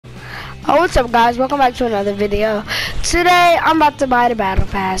Oh, what's up guys, welcome back to another video. Today I'm about to buy the battle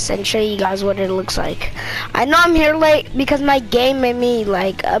pass and show you guys what it looks like. I know I'm here late because my game made me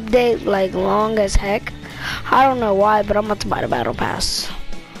like update like long as heck. I don't know why, but I'm about to buy the battle pass.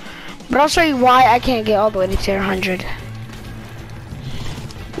 But I'll show you why I can't get all the way to tier 100.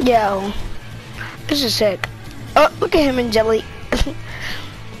 Yo, this is sick. Oh, look at him in jelly.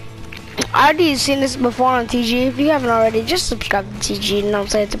 I already seen this before on TG. If you haven't already, just subscribe to TG, you know what I'm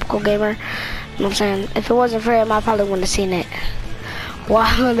saying? Typical gamer. You know what I'm saying? If it wasn't for him, I probably wouldn't have seen it.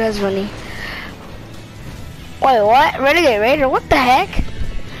 Wow, that's funny. Wait, what? Renegade Raider? What the heck?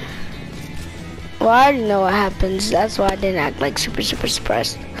 Well, I already know what happens. That's why I didn't act like super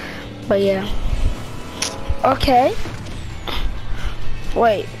surprised. But yeah. Okay.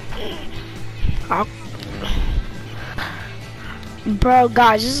 Wait. Bro,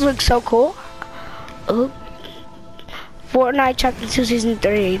 guys, this looks so cool. Ooh. Fortnite Chapter 2 Season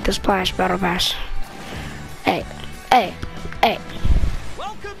 3, the Splash Battle Pass. Hey.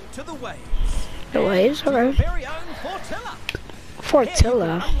 Welcome to the Waves. The Waves, okay. Very own Fortilla.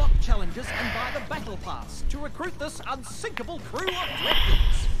 Fortilla. Unlock challenges and buy the battle pass to recruit this unsinkable crew of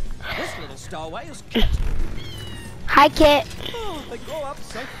drifters. This little stowaway is Kit. Hi, Kit. Oh, they grow up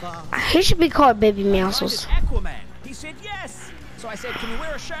so fast. He should be called Baby Meowsles. Aquaman. He said yes. So I said, can you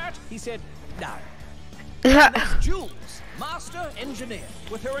wear a shirt? He said, no. That's Jules, master engineer,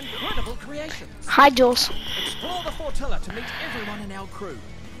 with her incredible creations. Hi, Jules. Explore the Fortilla to meet everyone in our crew.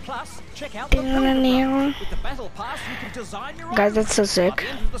 Plus, check out the builder. With the battle pass, you can design your own. Guys, that's so sick. By the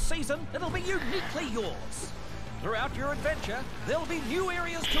end of the season, it'll be uniquely yours. Throughout your adventure, there'll be new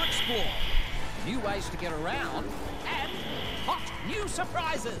areas to explore, new ways to get around, and hot new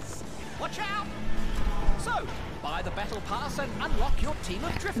surprises. Watch out! So, buy the battle pass and unlock your team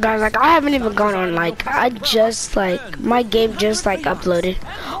of drifters. Guys, like, I haven't even gone on, like, I just, like, my game just, like, uploaded.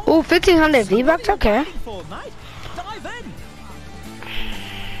 Oh, 1,500 V-Bucks? Okay. Dive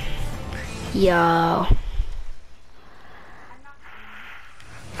in. Yo.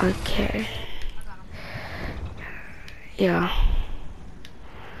 Okay. Yeah.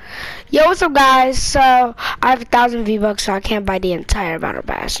 Yo, what's up, guys? So, I have 1,000 V-Bucks, so I can't buy the entire battle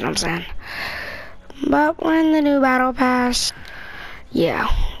pass, you know what I'm saying? But when the new battle pass, yeah,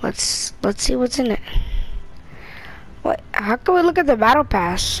 let's see what's in it. What? How can we look at the battle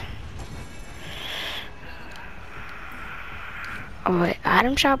pass? Oh wait,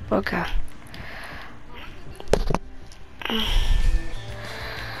 item shop. Okay.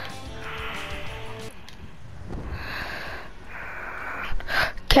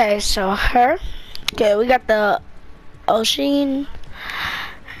 Okay, so her. Okay, we got the ocean.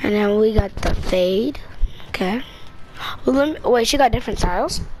 And then we got the fade. Okay. Well, wait, she got different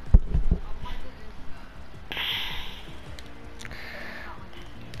styles.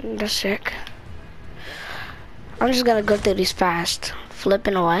 That's sick. I'm just gonna go through these fast.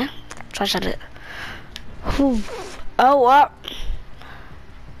 Flipping away. So I said it. Oh, well.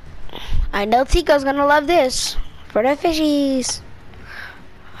 I know Tico's gonna love this. For the fishies.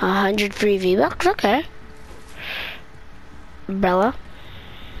 100 free V-Bucks. Okay. Bella.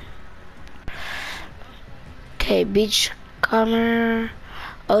 Okay, beach comber,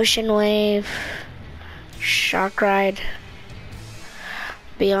 ocean wave, shark ride,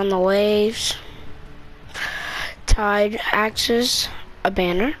 beyond the waves, tide axis, a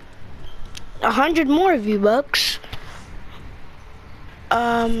banner, 100 more V-Bucks.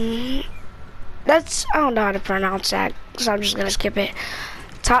 That's, I don't know how to pronounce that, so I'm just gonna skip it.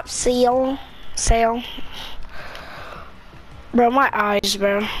 Top sail. Bro, my eyes,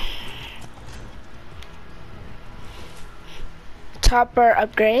 bro. Topper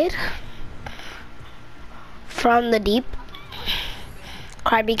upgrade from the deep,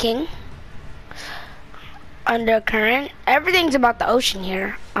 Krabby King, undercurrent. Everything's about the ocean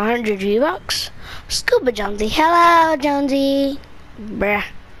here. 100 V-Bucks. Scuba Jonesy, hello Jonesy, bruh.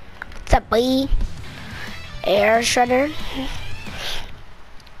 What's up, boy? Air Shredder,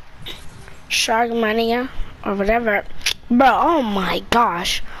 Shark Mania, or whatever, bro. Oh my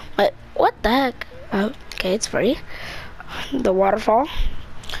gosh, what the heck? Oh, okay, it's free. The waterfall,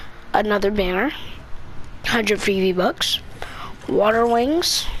 another banner, 100 free V-Bucks, water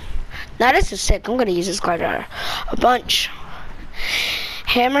wings. Now this is sick. I'm gonna use this card a bunch.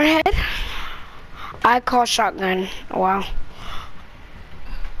 Hammerhead, I call shotgun. Wow.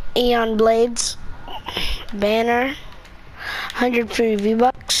 Eon blades, banner, 100 free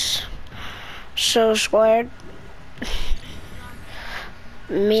V-Bucks. So squared.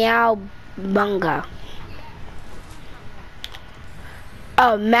 Meow bunga.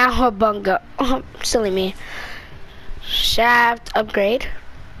 Oh, Mahabunga. Silly me. Shaft upgrade.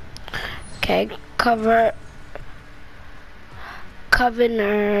 Okay,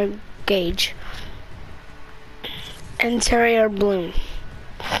 Covenor gauge. Interior bloom.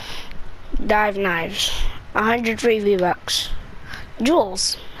 Dive knives. 103 V-Bucks.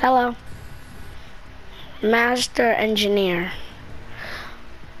 Jules, hello. Master engineer.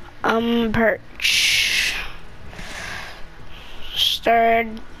 Perch. Star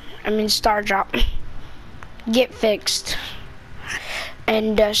drop. Get fixed.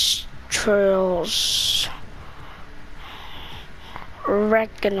 Industrials.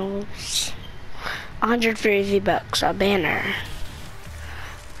 Rectangles. 103 V-Bucks. A banner.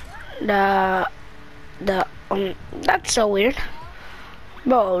 That's so weird.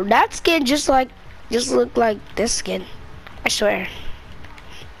 Bro, that skin just looked like this skin. I swear.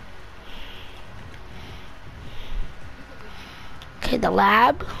 Okay, the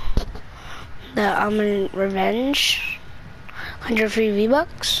lab. The revenge. 103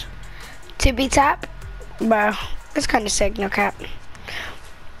 V-Bucks. Tippy tap. Bro, that's kind of sick, no cap.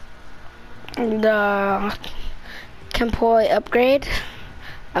 The Kempoi upgrade.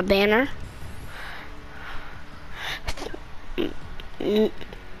 A banner.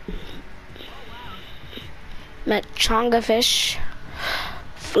 Machonga fish.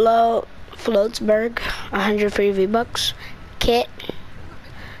 Floatsburg. 103 V-Bucks. Kit.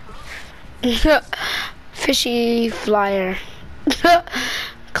 Fishy flyer.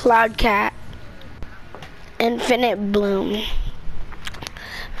 Cloud cat. Infinite bloom.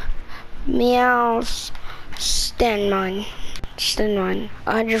 Meows. Stenmine.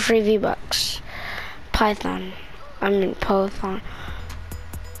 103 V-Bucks. Python. Python.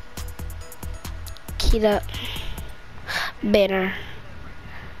 Kita. Banner.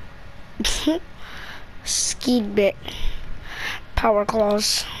 Skeed bit. Power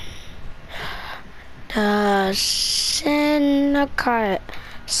claws.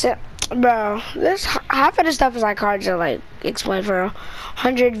 Bro, this half of the stuff is like hard to like explain for real.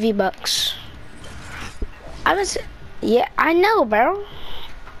 100 V-Bucks. Yeah, I know, bro.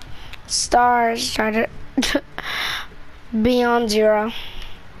 Stars, try to Beyond Zero.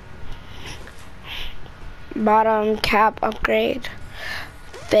 Bottom cap upgrade.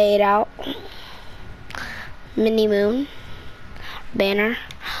 Fade out. Mini moon. Banner.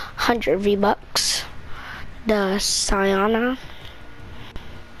 100 V-Bucks. The Sayana.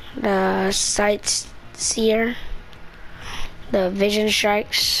 The Sightseer. The Vision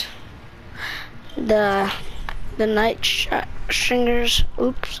Strikes. The Night Stringers.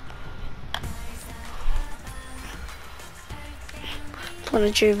 Oops.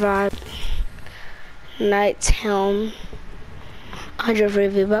 Planetary Vibe. Knight's Helm. 103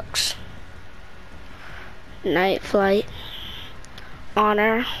 V-Bucks. Night Flight.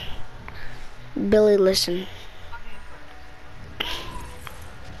 Honor. Billy Listen.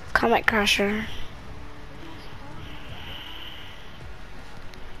 Comet Crusher.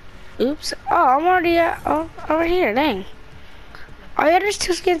 Oops. Oh, I'm already over here. Dang. Oh yeah, there's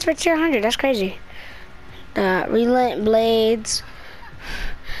 2 skins for 200. That's crazy. Relent Blades.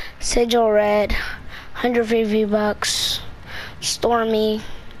 Sigil Red. 103 V-Bucks. Stormy.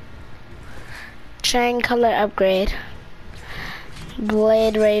 Chain color upgrade.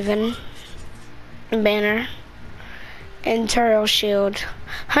 Blade Raven. Banner. Internal shield.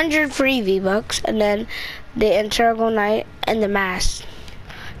 103 V-Bucks. And then the Integral Knight and the mask.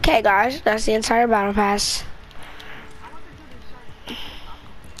 Okay guys, that's the entire battle pass.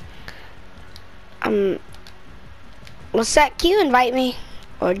 Lisette, can you invite me?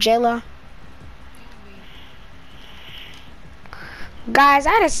 Or Jayla? Guys,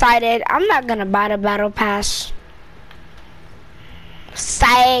 I decided I'm not gonna buy the battle pass.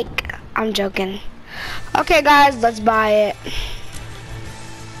 Psych. I'm joking. Okay guys, let's buy it.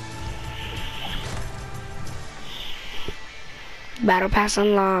 Battle pass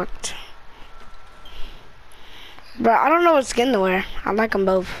unlocked. Bro, I don't know what skin to wear. I like them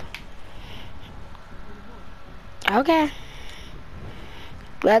both. Okay.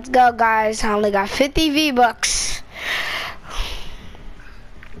 Let's go guys. I only got 50 V-Bucks.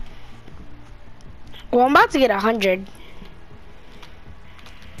 Well, I'm about to get 100.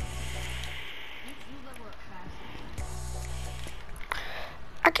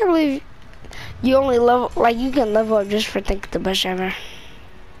 I can't believe you only level, like you can level up just for Think the Best Ever.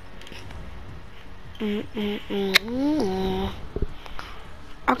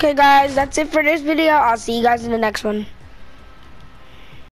 Okay guys, that's it for this video. I'll see you guys in the next one.